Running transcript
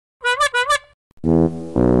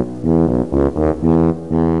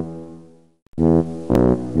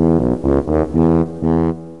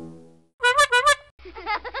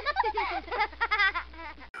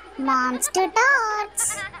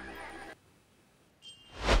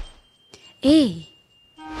A.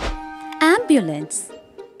 Ambulance.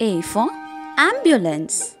 A for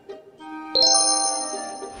ambulance.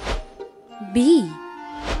 B.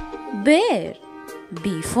 Bear.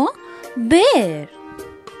 B for bear.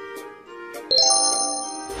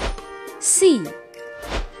 C.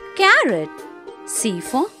 Carrot. C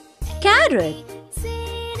for carrot.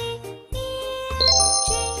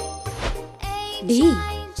 D.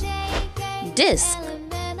 Disc.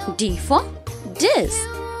 D for disc.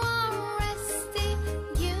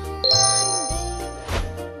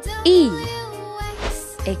 E.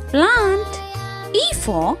 Eggplant. E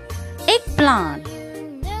for eggplant.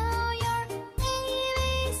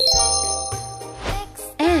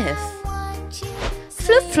 F.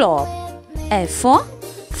 Flip-flop. F for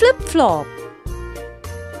flip-flop.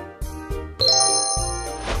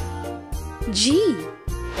 G.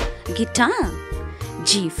 Guitar.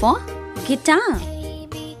 G for guitar.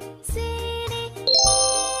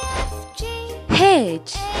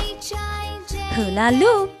 H. Hula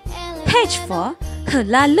loop. H for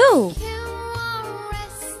hula loop.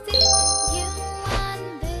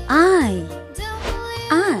 I.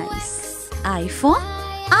 Ice. I for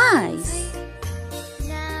ice.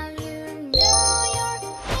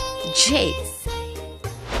 J.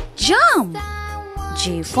 Jump.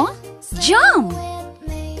 J for jump.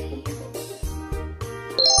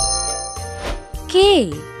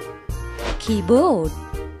 K. Keyboard.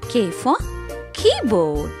 K for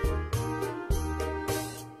keyboard.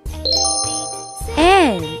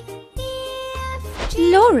 L.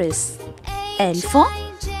 Loris. L for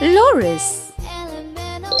loris.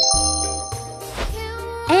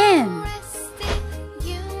 M.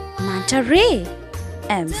 Manta ray.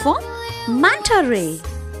 M for manta ray.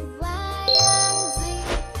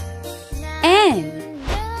 N.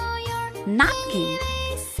 Napkin.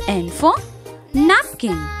 N for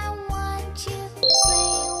napkin.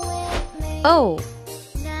 O.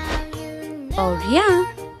 Oria.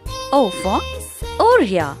 O for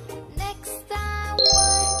Oria.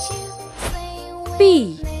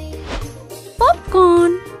 P.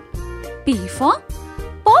 Popcorn. P for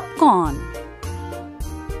popcorn.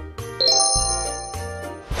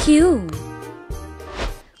 Q.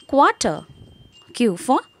 Quarter. Q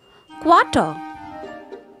for quarter.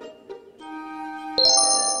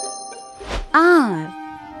 R.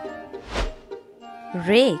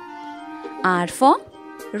 Rake. R for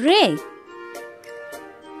rake.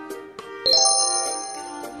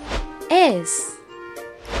 S.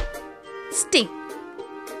 Stick.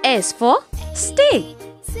 S for stick.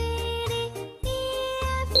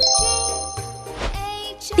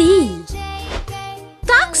 T.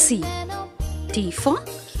 Taxi. T for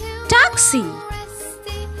taxi.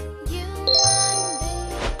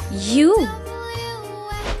 U.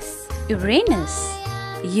 Uranus.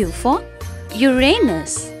 U for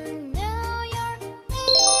Uranus.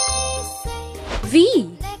 V.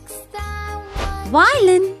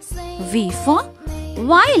 Violin. V for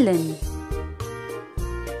violin.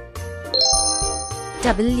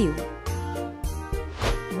 W.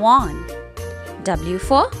 Wand. W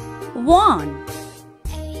for wand.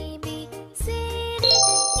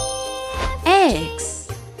 X.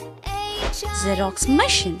 Xerox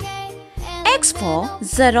machine. X for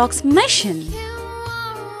Xerox machine.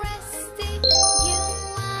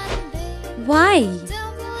 Y.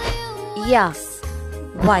 Yak.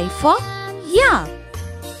 Y for yak.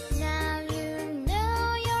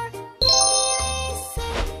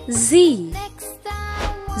 Z.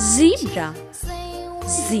 Zebra.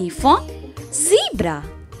 Z for zebra.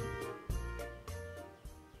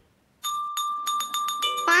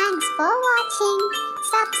 Thanks for watching.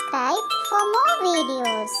 Subscribe for more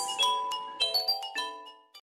videos.